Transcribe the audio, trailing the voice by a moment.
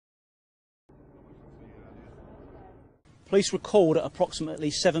Police were called at approximately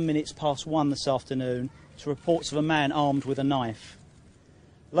 7 minutes past 1 this afternoon to reports of a man armed with a knife.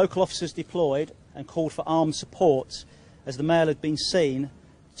 Local officers deployed and called for armed support as the male had been seen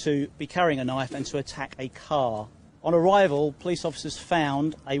to be carrying a knife and to attack a car. On arrival, police officers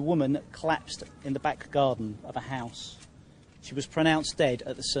found a woman collapsed in the back garden of a house. She was pronounced dead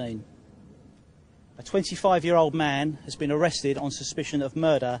at the scene. A 25-year-old man has been arrested on suspicion of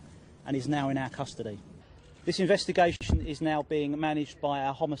murder and is now in our custody. This investigation is now being managed by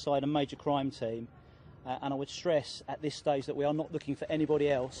our homicide and major crime team, and I would stress at this stage that we are not looking for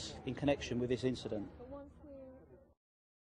anybody else in connection with this incident.